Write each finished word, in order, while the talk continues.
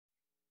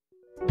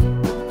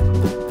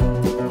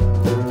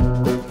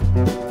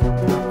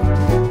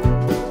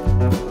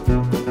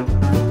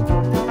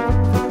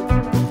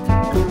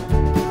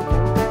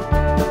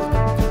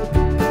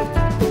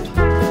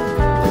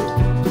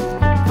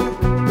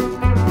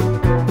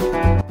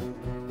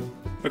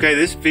Okay,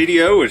 this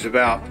video is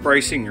about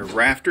bracing your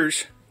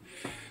rafters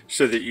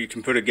so that you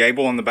can put a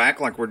gable on the back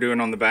like we're doing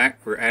on the back.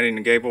 We're adding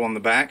a gable on the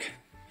back.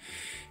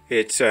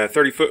 It's a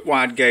 30-foot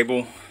wide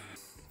gable,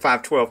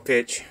 5/12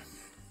 pitch,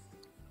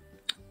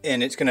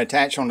 and it's going to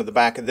attach onto the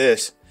back of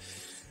this.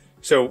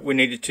 So we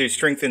needed to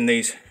strengthen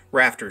these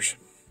rafters.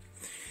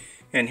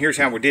 And here's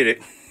how we did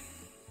it.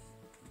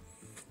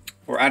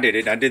 Or I did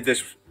it. I did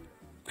this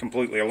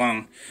completely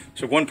alone.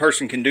 So one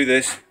person can do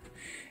this.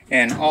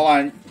 And all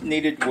I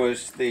needed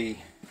was the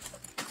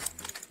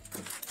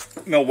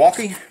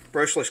Milwaukee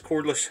brushless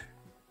cordless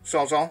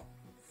Sawzall.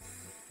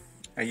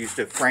 I used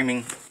a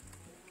framing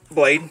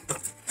blade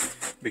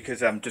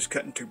because I'm just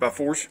cutting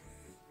 2x4s.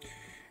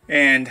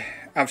 And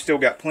I've still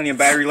got plenty of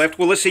battery left.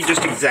 Well, let's see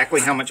just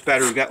exactly how much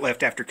battery we've got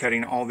left after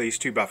cutting all these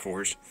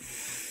 2x4s.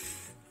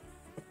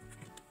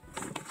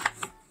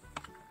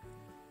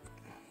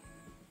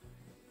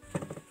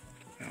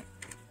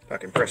 If I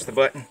can press the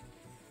button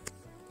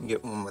and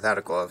get one without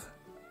a glove.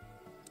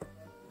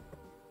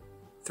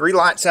 3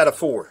 lights out of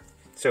 4.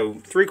 So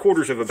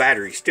 3/4 of a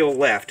battery still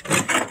left,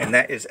 and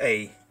that is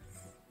a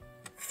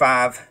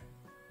 5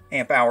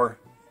 amp hour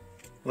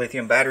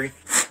lithium battery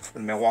for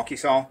the Milwaukee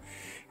saw.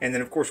 And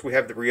then of course we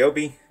have the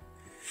Ryobi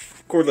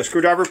cordless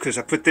screwdriver, because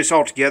I put this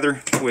all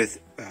together with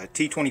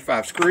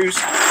T25 screws.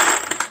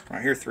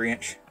 Right here,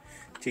 3-inch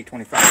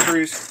T25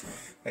 screws.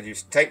 I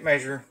used a tape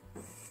measure,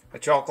 a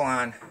chalk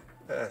line,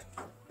 a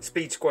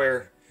speed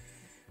square,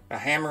 a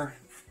hammer,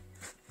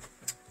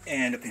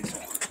 and a pencil.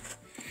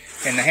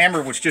 And the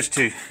hammer was just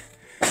to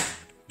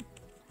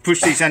push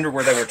these under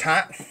where they were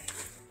tight.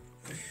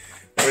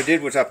 What I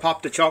did was I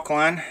popped the chalk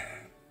line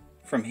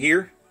from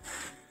here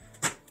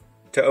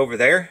to over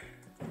there,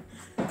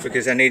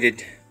 because I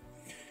needed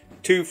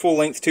 2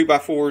 full-length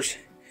 2x4s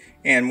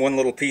and 1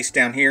 little piece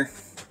down here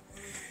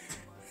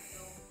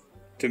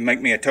to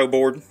make me a toe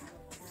board.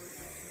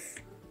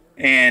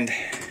 And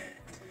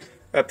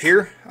up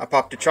here, I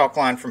popped a chalk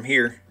line from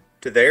here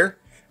to there.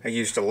 I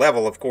used a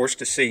level, of course,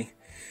 to see.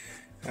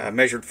 I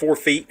measured 4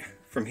 feet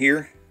from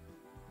here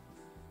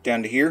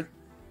down to here.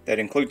 That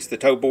includes the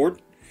toe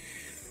board.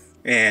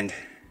 And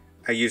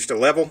I used a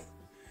level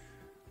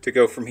to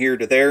go from here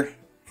to there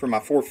for my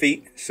 4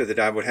 feet, so that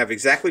I would have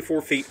exactly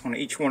 4 feet on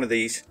each one of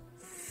these.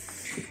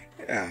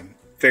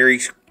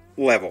 Very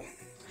level.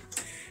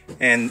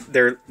 And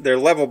they're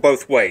level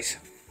both ways.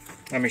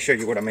 Let me show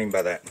you what I mean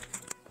by that.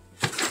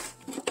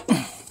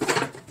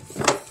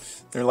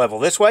 They're level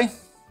this way.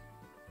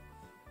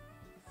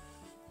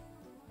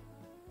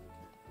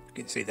 You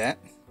can see that.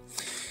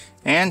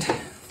 And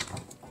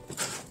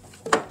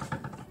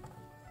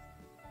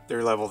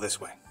they're level this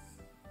way.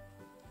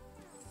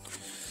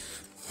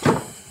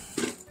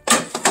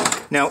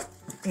 Now,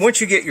 once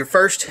you get your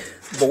first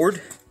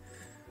board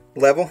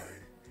level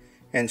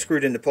and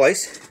screwed into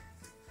place,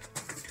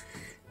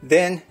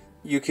 then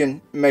you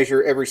can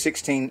measure every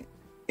 16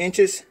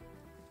 inches,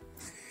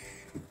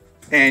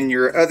 and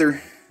your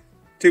other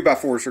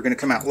 2x4s are going to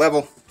come out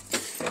level.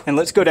 And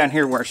let's go down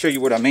here where I show you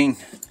what I mean.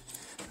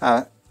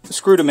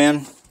 Screwed them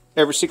in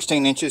every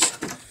 16 inches,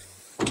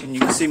 and you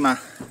can see my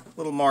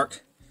little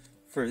mark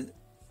for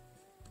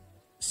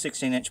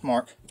 16-inch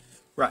mark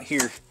right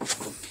here.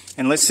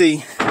 And let's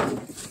see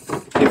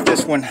if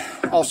this one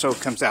also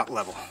comes out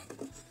level.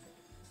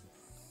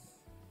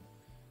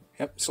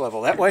 Yep, it's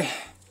level that way.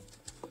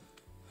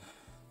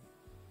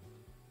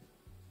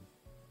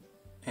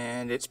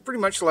 And it's pretty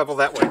much level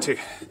that way too.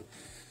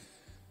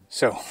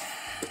 So,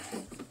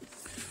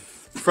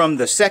 from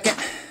the second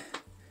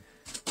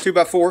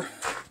 2x4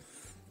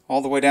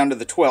 all the way down to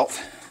the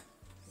 12th,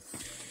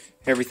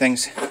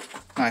 everything's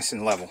nice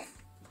and level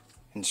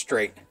and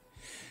straight.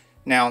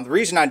 Now, the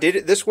reason I did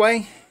it this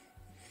way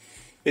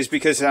is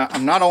because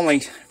I'm not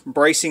only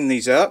bracing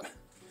these up,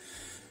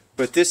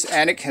 but this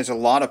attic has a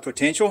lot of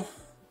potential,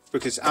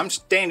 because I'm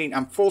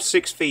full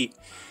 6 feet,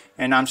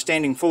 and I'm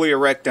standing fully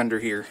erect under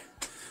here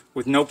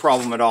with no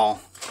problem at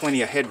all,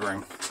 plenty of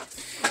headroom.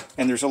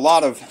 And there's a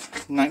lot of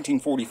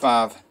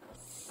 1945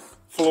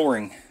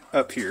 flooring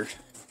up here.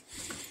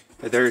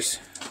 There's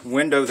a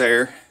window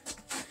there,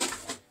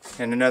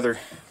 and another,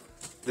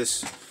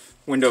 this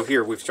window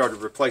here, we've started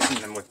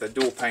replacing them with the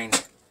dual pane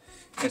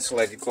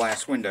insulated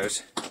glass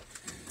windows.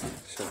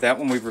 So that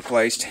one we've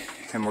replaced,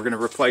 and we're going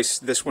to replace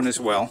this one as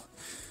well.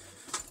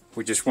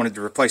 We just wanted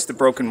to replace the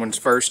broken ones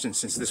first, and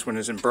since this one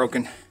isn't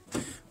broken,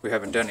 we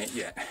haven't done it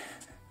yet.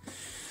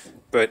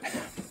 But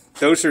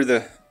those are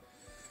the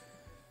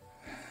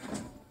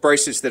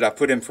braces that I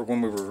put in for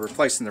when we were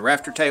replacing the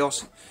rafter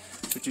tails.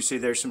 But you see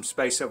there's some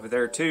space over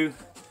there too.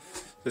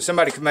 So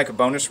somebody could make a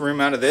bonus room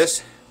out of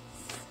this,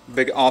 a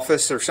big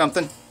office or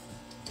something.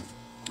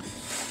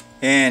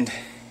 And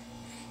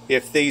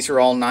if these are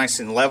all nice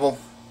and level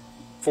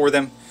for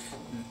them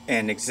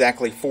and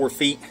exactly 4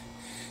 feet,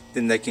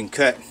 then they can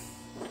cut,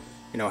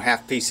 you know,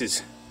 half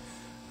pieces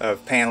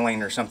of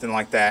paneling or something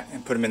like that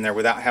and put them in there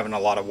without having a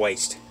lot of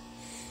waste.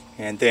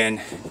 And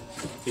then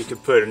you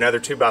could put another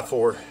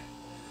 2x4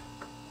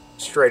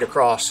 straight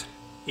across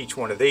each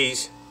one of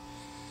these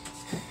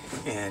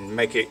and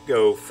make it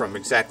go from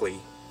exactly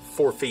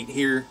 4 feet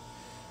here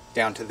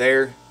down to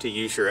there to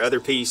use your other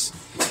piece,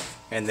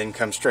 and then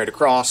come straight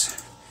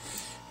across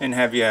and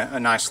have you a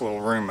nice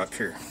little room up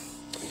here.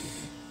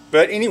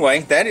 But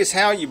anyway, that is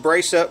how you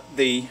brace up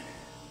the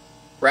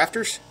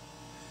rafters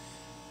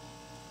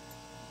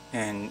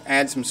and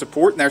add some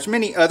support. And there's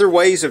many other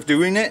ways of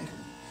doing it,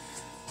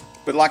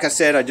 but like I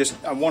said,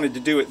 I wanted to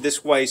do it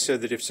this way so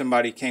that if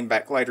somebody came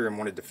back later and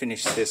wanted to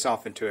finish this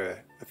off into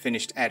a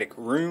finished attic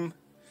room,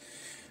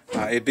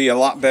 it'd be a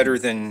lot better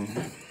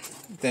than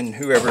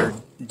whoever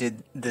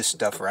did this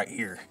stuff right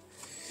here.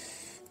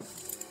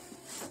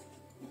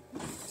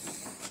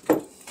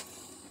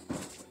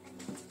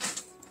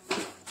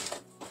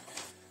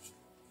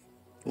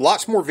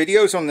 Lots more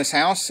videos on this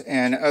house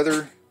and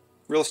other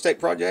real estate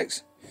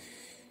projects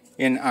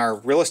in our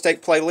real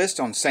estate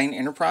playlist on Sane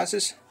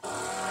Enterprises,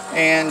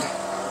 and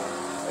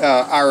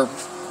our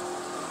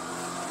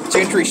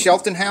Gentry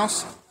Shelton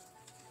house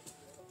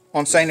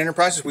on Sane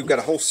Enterprises. We've got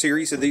a whole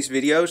series of these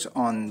videos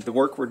on the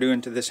work we're doing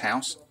to this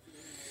house.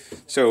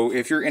 So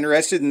if you're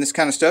interested in this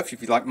kind of stuff,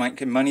 if you like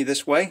making money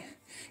this way,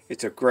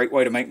 it's a great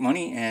way to make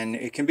money, and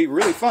it can be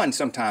really fun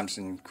sometimes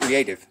and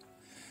creative.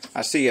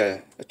 I see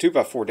a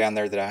 2x4 down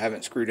there that I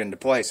haven't screwed into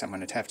place. I'm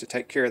going to have to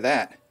take care of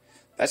that.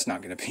 That's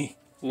not going to be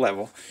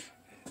level.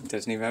 It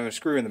doesn't even have a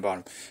screw in the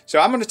bottom. So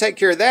I'm going to take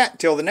care of that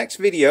till the next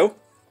video.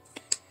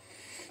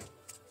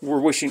 We're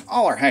wishing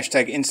all our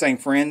hashtag insane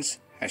friends,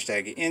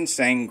 hashtag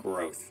insane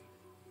growth.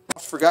 I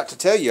forgot to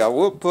tell you, I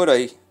will put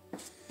a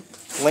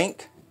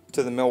link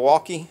to the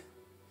Milwaukee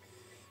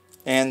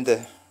and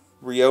the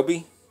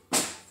Ryobi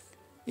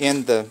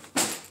in the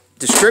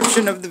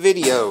description of the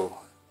video.